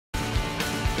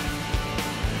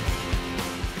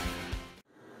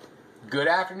Good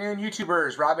afternoon,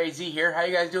 YouTubers. Rob AZ here. How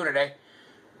you guys doing today?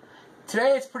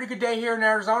 Today it's a pretty good day here in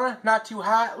Arizona. Not too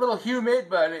hot, a little humid,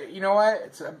 but you know what?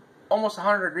 It's almost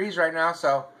 100 degrees right now,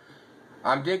 so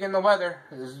I'm digging the weather.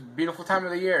 It's a beautiful time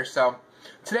of the year. So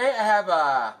today I have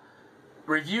a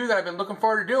review that I've been looking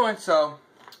forward to doing. So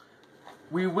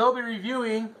we will be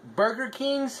reviewing Burger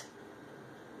King's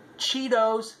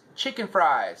Cheetos chicken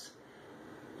fries.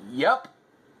 Yup.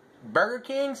 Burger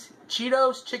King's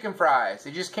Cheetos chicken fries. They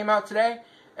just came out today,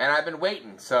 and I've been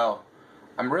waiting, so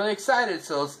I'm really excited.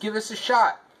 So let's give this a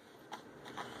shot.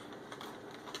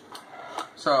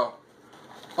 So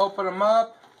open them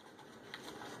up.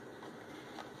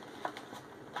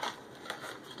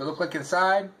 They look like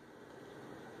inside.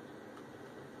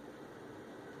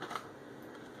 A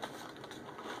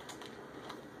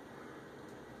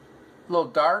little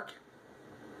dark.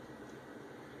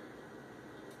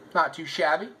 Not too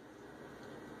shabby.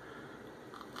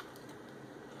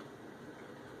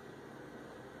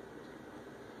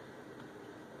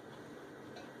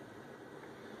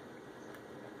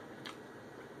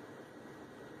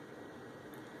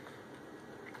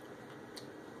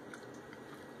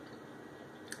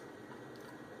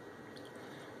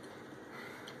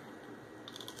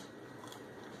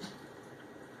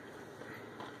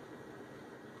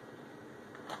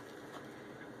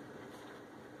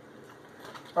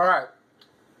 Alright.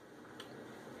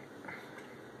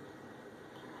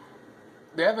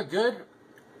 They have a good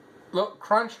look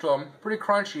crunch to them. Pretty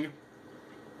crunchy.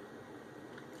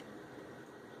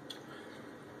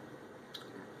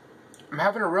 I'm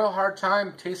having a real hard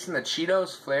time tasting the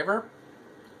Cheetos flavor.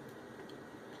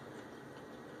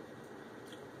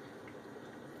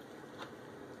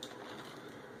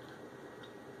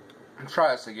 Let's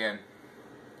try this again.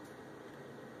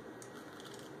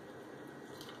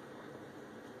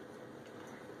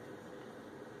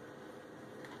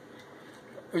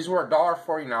 These were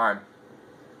 $1.49.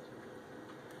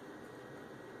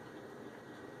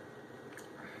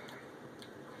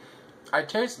 I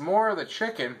taste more of the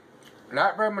chicken,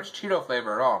 not very much Cheeto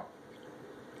flavor at all.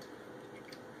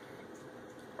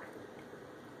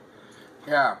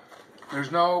 Yeah,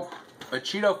 there's no, the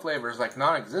Cheeto flavor is like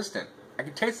non-existent. I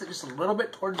can taste it just a little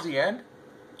bit towards the end.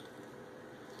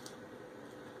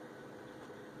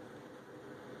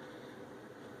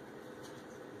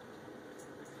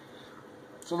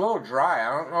 It's a little dry.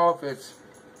 I don't know if it's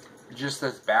just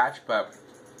this batch, but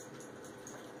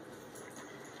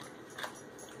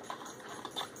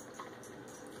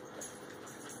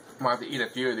I might have to eat a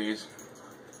few of these.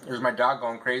 There's my dog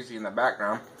going crazy in the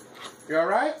background. You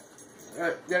alright?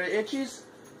 Got any itchies?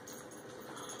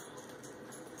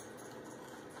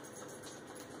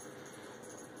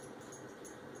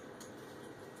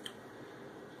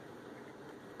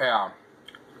 Yeah.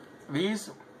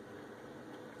 These,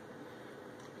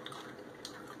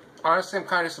 honestly, I'm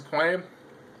kind of disappointed.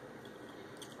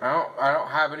 I don't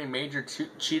have any major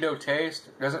Cheeto taste.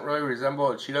 It doesn't really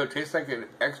resemble a Cheeto. It tastes like an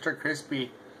extra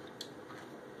crispy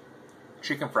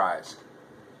chicken fries.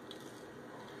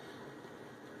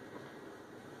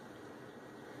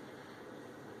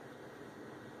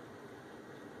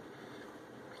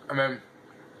 I mean,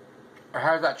 it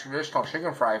has that traditional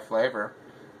chicken fry flavor,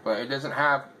 but it doesn't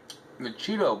have the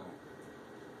Cheeto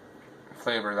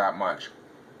flavor that much.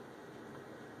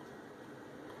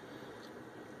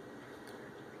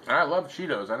 And I love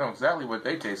Cheetos. I know exactly what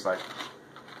they taste like.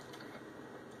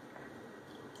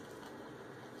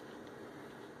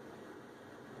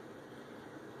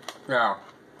 Yeah.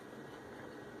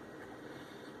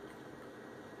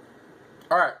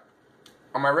 Alright.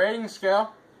 On my rating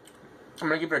scale, I'm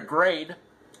going to give it a grade.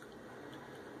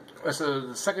 This is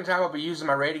the second time I'll be using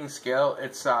my rating scale.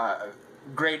 It's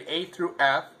grade A through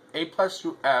F. A plus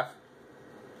through F.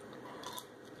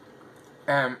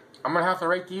 And I'm going to have to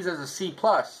rate these as a C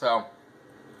plus. So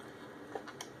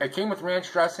it came with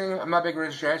ranch dressing. I'm not a big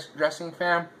ranch dressing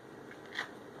fan.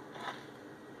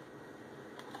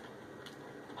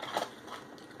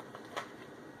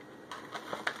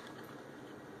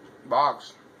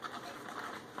 Box.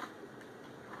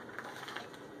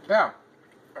 Yeah.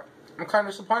 I'm kind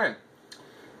of disappointed.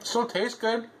 Still tastes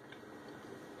good.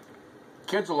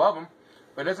 Kids will love them.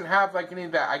 But it doesn't have like any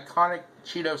of that iconic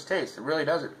Cheetos taste. It really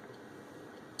doesn't.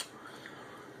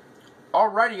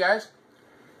 Alrighty, guys.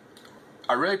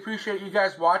 I really appreciate you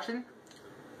guys watching.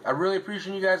 I really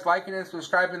appreciate you guys liking and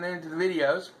subscribing into the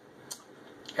videos.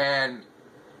 And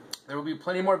there will be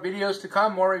plenty more videos to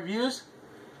come, more reviews.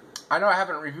 I know I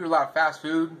haven't reviewed a lot of fast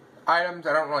food items.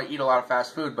 I don't really eat a lot of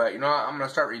fast food, but you know what? I'm going to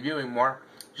start reviewing more.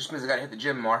 Just means I got to hit the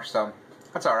gym more, so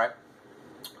that's alright.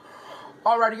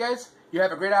 Alrighty, guys. You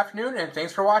have a great afternoon, and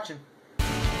thanks for watching.